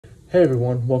Hey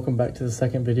everyone, welcome back to the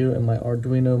second video in my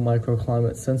Arduino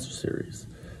Microclimate Sensor series.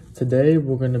 Today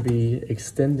we're going to be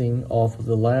extending off of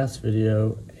the last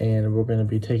video and we're going to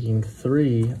be taking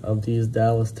 3 of these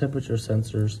Dallas temperature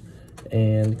sensors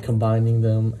and combining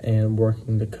them and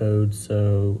working the code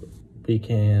so we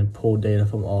can pull data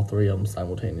from all 3 of them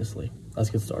simultaneously. Let's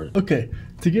get started. Okay,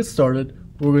 to get started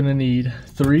we're going to need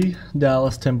 3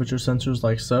 Dallas temperature sensors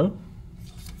like so.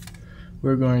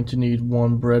 We're going to need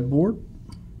 1 breadboard.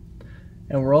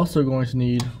 And we're also going to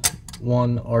need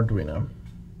 1 Arduino.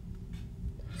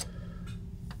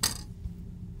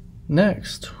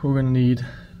 Next, we're going to need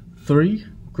 3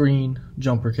 green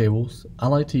jumper cables. I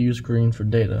like to use green for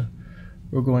data.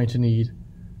 We're going to need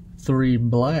 3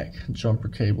 black jumper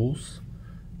cables,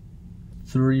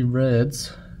 3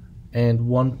 reds, and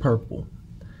 1 purple.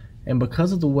 And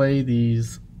because of the way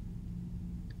these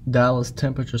Dallas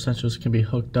temperature sensors can be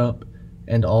hooked up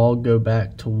and all go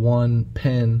back to 1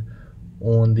 pin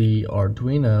on the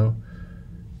Arduino,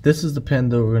 this is the pin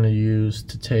that we're going to use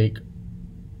to take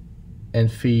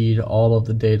and feed all of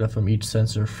the data from each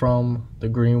sensor from the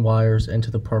green wires into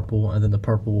the purple, and then the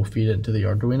purple will feed it into the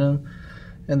Arduino.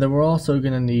 And then we're also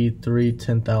going to need 3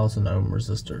 10,000 ohm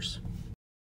resistors.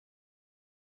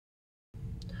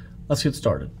 Let's get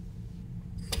started.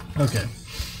 Okay,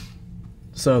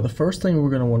 so the first thing we're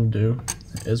going to want to do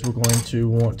is we're going to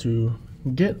want to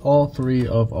get all 3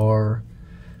 of our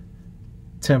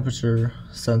temperature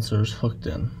sensors hooked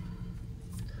in.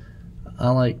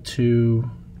 I like to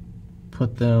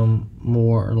put them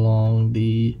more along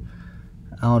the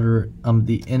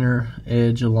the inner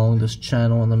edge along this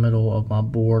channel in the middle of my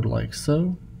board like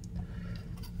so,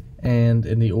 and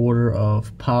in the order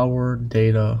of power,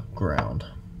 data, ground.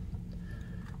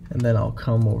 And then I'll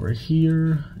come over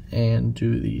here and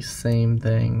do the same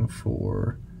thing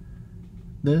for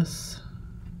this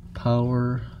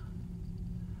power,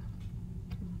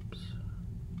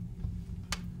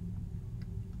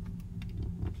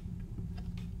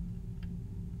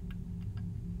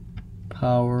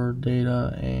 power,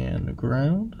 data, and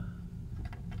ground.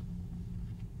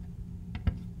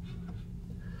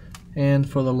 And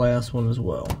for the last one as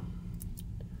well.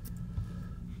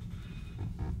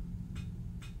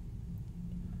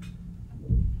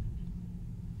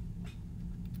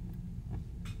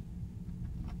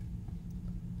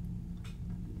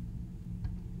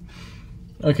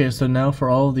 Okay, so now for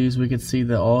all of these we can see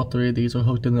that all 3 of these are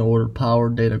hooked in the order power,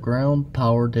 data, ground,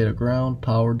 power, data, ground,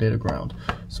 power, data, ground.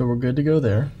 So we're good to go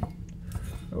there.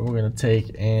 We're going to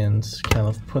take and kind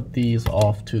of put these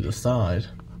off to the side.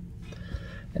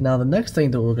 And now the next thing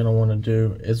that we're going to want to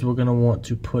do is we're going to want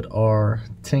to put our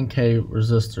 10K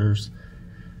resistors,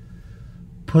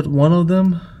 put one of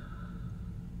them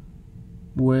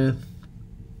with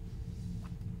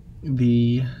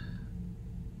the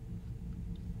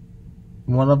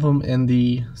in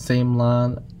the same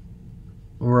line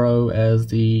row as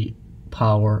the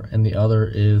power, and the other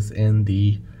is in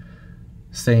the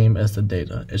same as the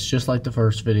data. It's just like the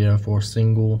first video for a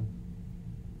single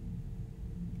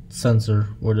sensor.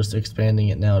 We're just expanding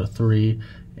it now to 3,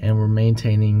 and we're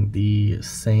maintaining the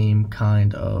same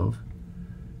kind of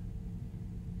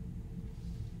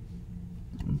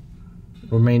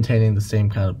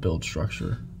build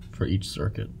structure for each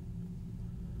circuit.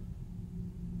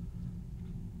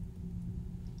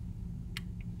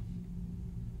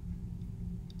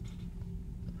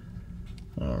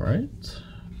 Alright.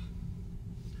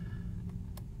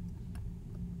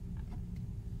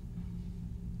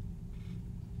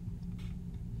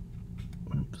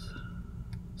 Oops.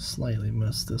 Slightly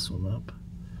messed this one up.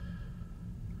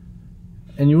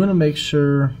 And you want to make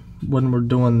sure when we're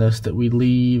doing this that we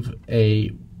leave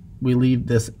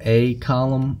this A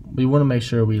column. We want to make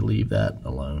sure we leave that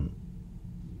alone,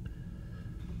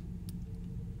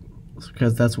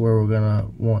 because that's where we're going to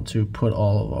want to put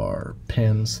all of our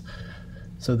pins,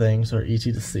 so things are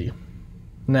easy to see.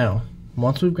 Now,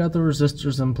 once we've got the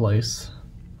resistors in place,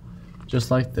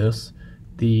 just like this,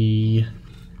 the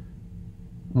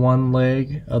one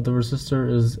leg of the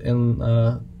resistor is in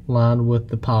line with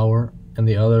the power, and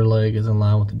the other leg is in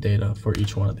line with the data for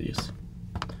each one of these.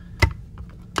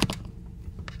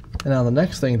 And now the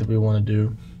next thing that we want to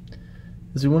do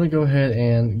is we want to go ahead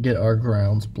and get our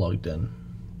grounds plugged in.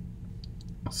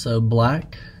 So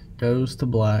black goes to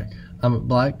black.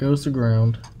 Black goes to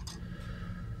ground.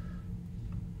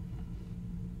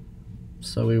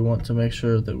 So we want to make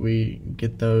sure that we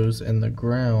get those in the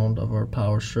ground of our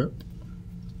power strip.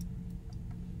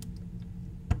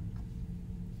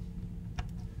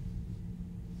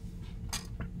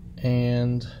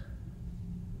 And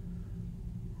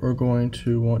we're going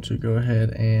to want to go ahead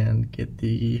and get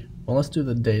the, well, let's do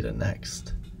the data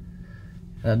next.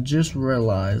 And I just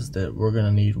realized that we're going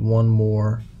to need one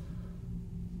more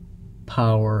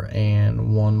power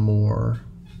and one more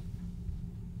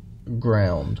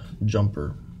ground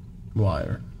jumper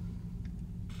wire,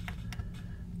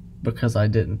 because I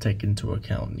didn't take into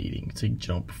account needing to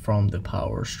jump from the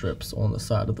power strips on the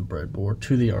side of the breadboard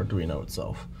to the Arduino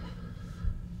itself.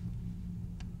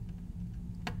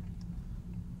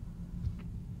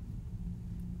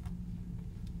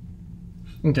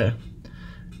 Okay,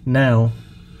 now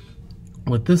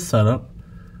with this setup,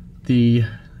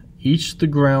 each of the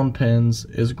ground pins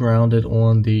is grounded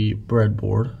on the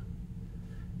breadboard,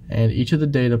 and each of the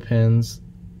data pins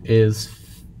is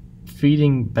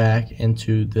feeding back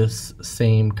into this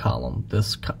same column,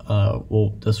 this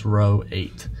row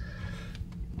 8.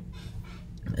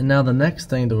 And now the next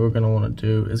thing that we're going to want to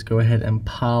do is go ahead and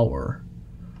power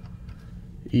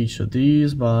each of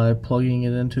these by plugging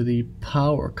it into the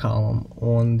power column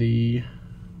on the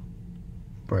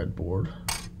breadboard.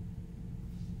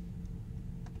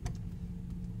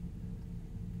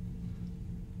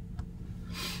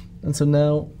 And so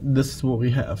now this is what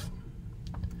we have.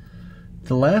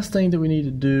 The last thing that we need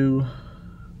to do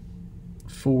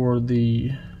for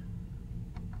the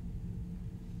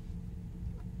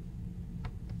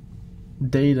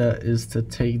data is to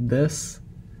take this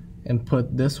and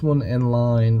put this one in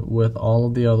line with all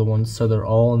of the other ones so they're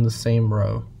all in the same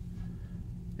row.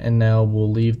 And now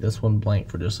we'll leave this one blank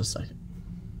for just a second.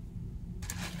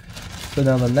 So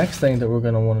now the next thing that we're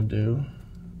going to want to do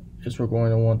is we're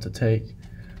going to want to take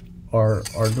our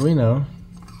Arduino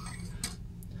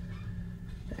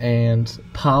and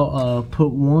put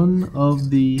one of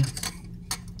the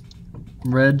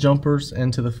red jumpers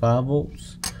into the 5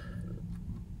 volts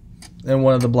and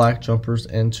one of the black jumpers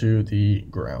into the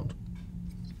ground.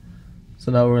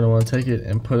 So now we're going to want to take it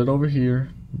and put it over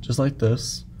here just like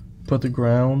this, put the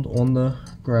ground on the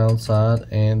ground side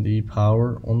and the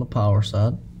power on the power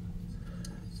side,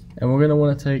 and we're going to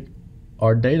want to take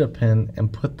our data pin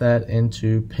and put that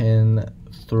into pin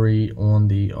 3 on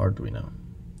the Arduino.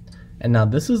 And now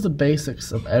this is the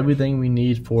basics of everything we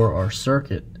need for our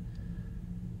circuit.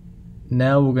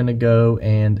 Now we're going to go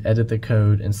and edit the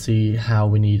code and see how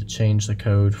we need to change the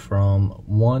code from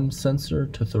 1 sensor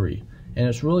to 3. And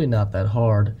it's really not that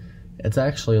hard. It's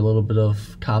actually a little bit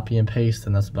of copy and paste,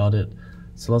 and that's about it.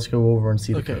 So let's go over and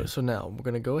see the code. Okay, so now we're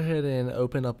going to go ahead and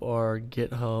open up our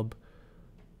GitHub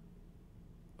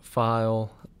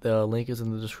file. The link is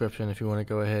in the description if you want to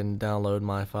go ahead and download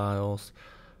my files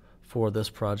for this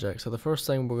project. So the first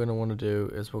thing we're going to want to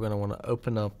do is we're going to want to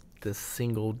open up this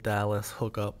single Dallas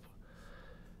hookup,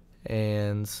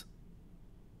 and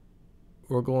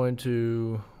we're going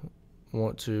to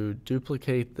want to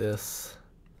duplicate this.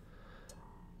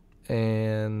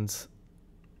 And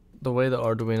the way the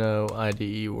Arduino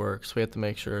IDE works, we have to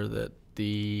make sure that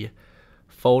the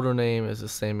folder name is the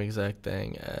same exact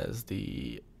thing as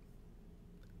the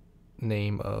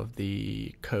name of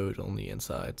the code on the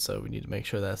inside. So we need to make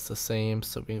sure that's the same.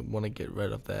 So we want to get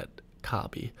rid of that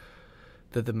copy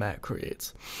that the Mac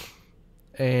creates.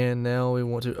 And now we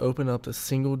want to open up the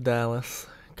single Dallas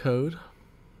code,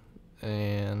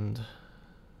 and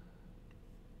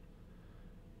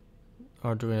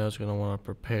Arduino is going to want to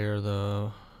prepare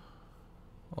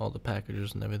all the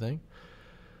packages and everything.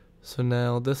 So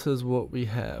now this is what we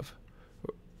have.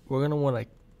 We're going to want to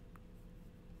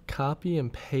copy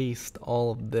and paste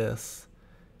all of this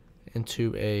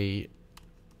into a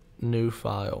new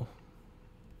file.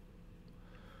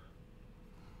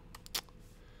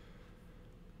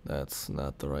 That's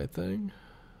not the right thing.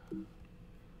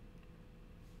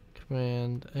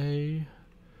 Command A,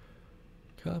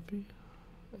 copy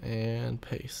and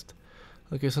paste.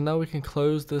 Okay, so now we can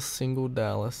close this single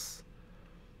Dallas,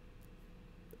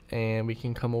 and we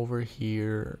can come over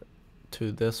here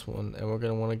to this one, and we're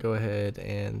going to want to go ahead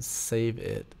and save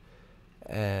it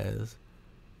as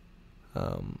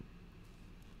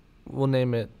we'll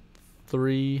name it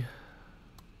 3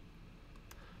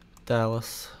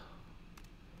 Dallas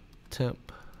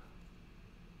temp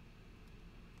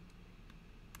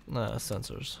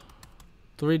sensors.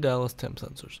 3 Dallas temp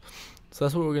sensors. So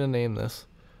that's what we're going to name this.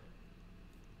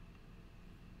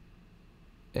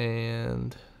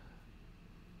 And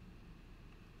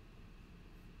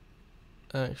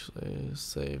actually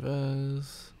save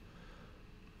as,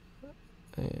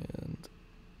 and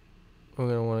we're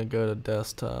going to want to go to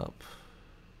desktop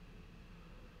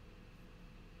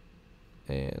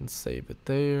and save it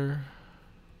there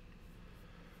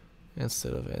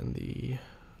instead of in the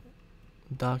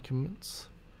documents.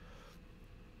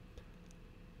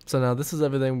 So now this is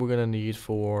everything we're going to need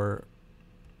for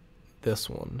this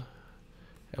one,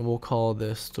 and we'll call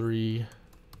this 3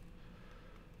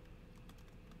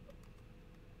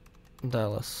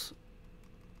 Dallas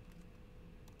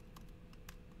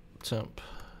temp.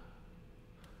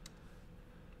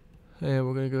 And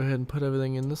we're going to go ahead and put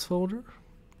everything in this folder.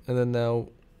 And then now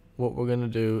what we're going to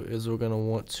do is we're going to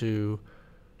want to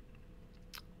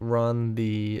run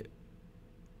the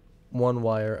one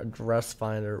wire address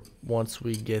finder once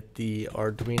we get the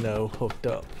Arduino hooked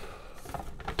up.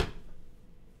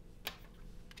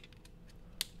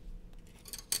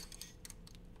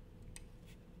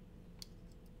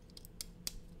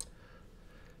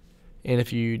 And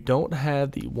if you don't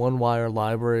have the one wire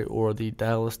library or the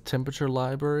Dallas temperature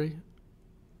library,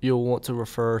 you'll want to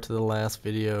refer to the last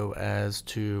video as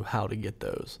to how to get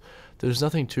those. There's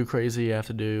nothing too crazy you have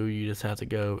to do. You just have to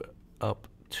go up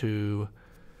to,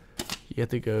 you have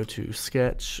to go to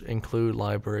Sketch, Include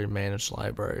Library, Manage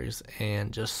Libraries,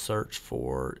 and just search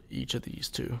for each of these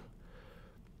two.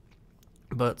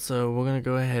 But so we're going to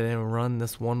go ahead and run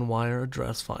this one wire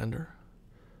address finder.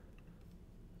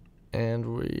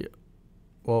 And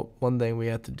one thing we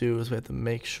have to do is we have to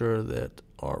make sure that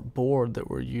our board that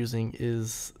we're using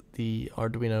is the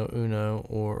Arduino Uno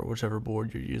or whichever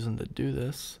board you're using to do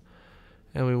this.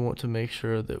 And we want to make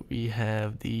sure that we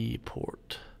have the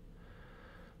port.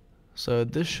 So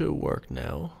this should work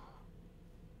now.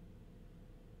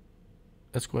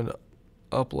 It's going to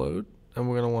upload, and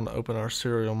we're going to want to open our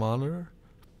serial monitor.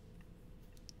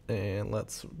 And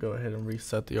let's go ahead and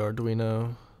reset the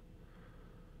Arduino.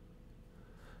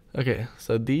 Okay,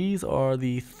 so these are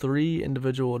the 3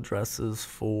 individual addresses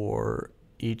for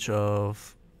each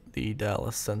of the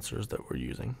Dallas sensors that we're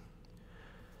using.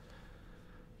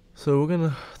 So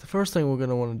the first thing we're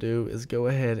gonna want to do is go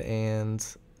ahead and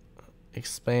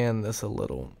expand this a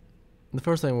little. The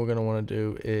first thing we're gonna want to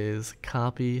do is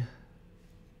copy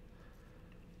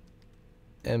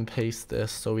and paste this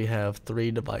so we have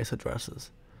 3 device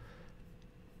addresses.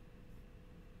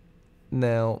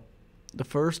 Now, the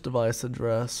first device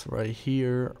address right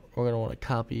here, we're going to want to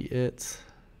copy it,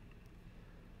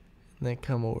 and then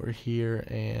come over here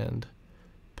and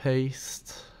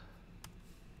paste.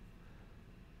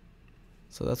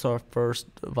 So that's our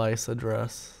first device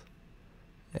address,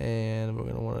 and we're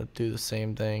going to want to do the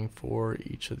same thing for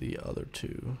each of the other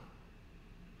 2.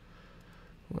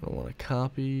 We're going to want to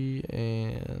copy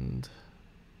and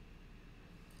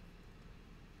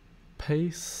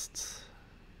paste.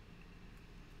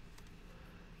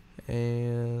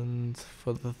 And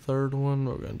for the third one,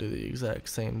 we're going to do the exact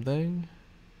same thing.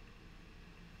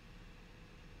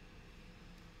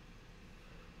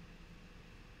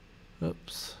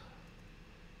 Oops,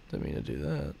 didn't mean to do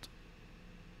that.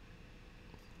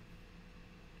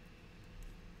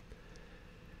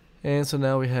 And so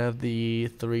now we have the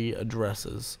 3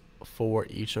 addresses for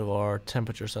each of our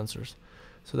temperature sensors.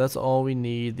 So that's all we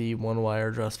need the one wire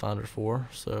address finder for,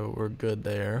 so we're good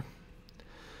there.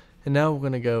 And now we're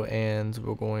going to go and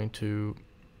we're going to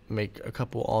make a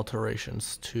couple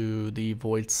alterations to the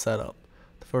void setup.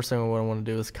 The first thing we're going to want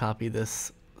to do is copy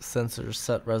this sensor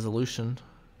set resolution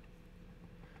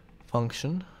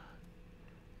function,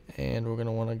 and we're going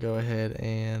to want to go ahead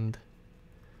and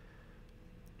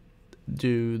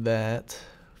do that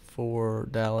for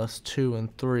Dallas 2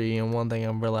 and 3. And one thing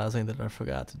I'm realizing that I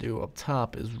forgot to do up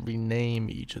top is rename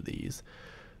each of these.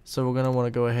 So we're going to want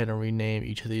to go ahead and rename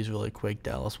each of these really quick.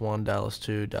 Dallas 1, Dallas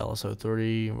 2, Dallas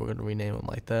 03. We're going to rename them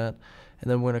like that.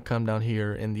 And then we're going to come down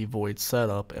here in the void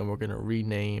setup, and we're going to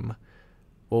rename,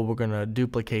 well, we're going to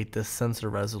duplicate this sensor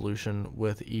resolution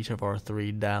with each of our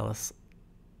 3 Dallas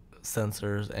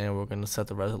sensors, and we're going to set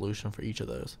the resolution for each of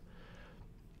those.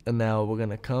 And now we're going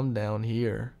to come down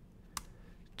here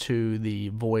to the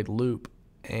void loop,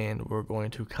 and we're going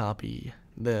to copy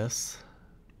this.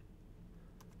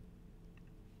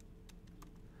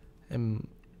 And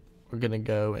we're going to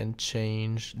go and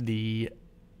change the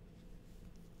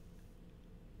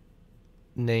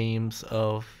names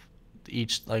of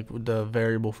each, like the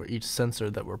variable for each sensor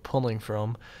that we're pulling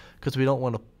from, because we don't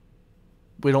want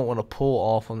to pull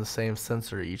all from the same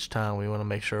sensor each time. We want to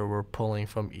make sure we're pulling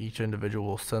from each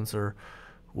individual sensor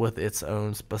with its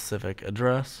own specific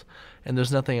address. And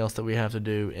there's nothing else that we have to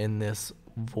do in this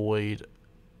void.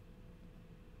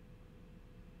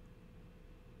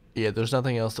 There's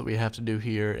nothing else that we have to do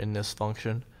here in this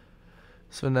function.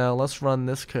 So now let's run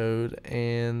this code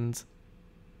and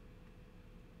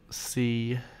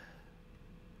see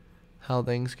how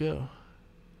things go.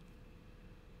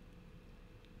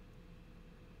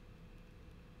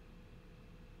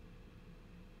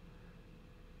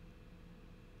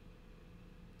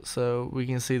 So we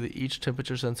can see that each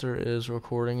temperature sensor is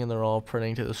recording and they're all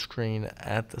printing to the screen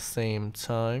at the same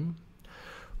time.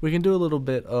 We can do a little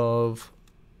bit of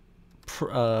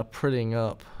printing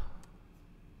up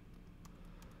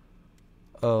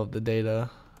of the data,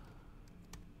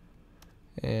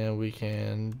 and we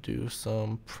can do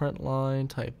some print line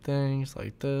type things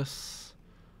like this,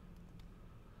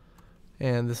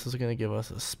 and this is going to give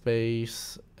us a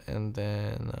space, and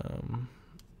then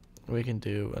we can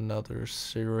do another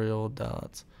serial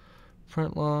dot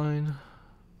print line.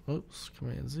 Oops,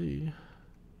 Command Z.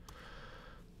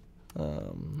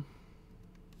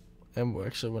 And we're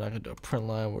not going to do a print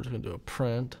line, we're just going to do a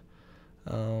print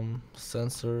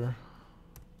sensor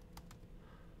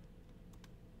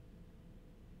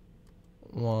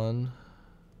 1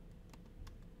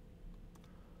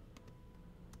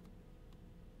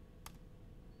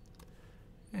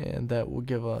 and that will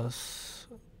give us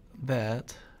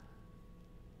that,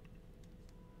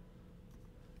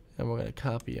 and we're going to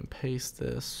copy and paste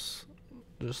this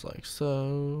just like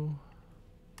so.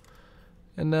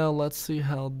 And now let's see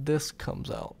how this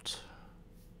comes out.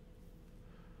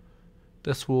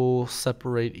 This will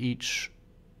separate each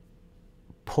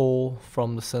pull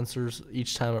from the sensors.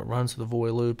 Each time it runs through the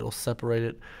void loop, it'll separate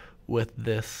it with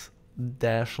this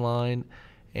dash line,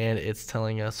 and it's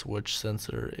telling us which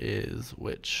sensor is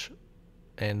which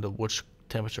and which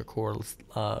temperature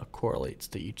correlates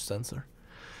to each sensor.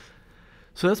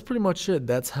 So that's pretty much it.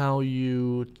 That's how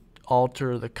you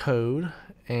alter the code,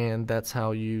 and that's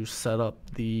how you set up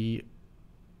the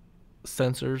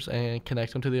sensors and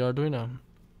connect them to the Arduino.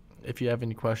 If you have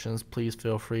any questions, please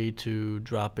feel free to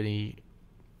drop any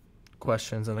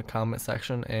questions in the comment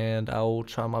section, and I will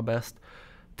try my best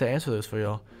to answer those for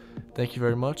y'all. Thank you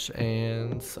very much,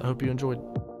 and I hope you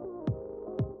enjoyed.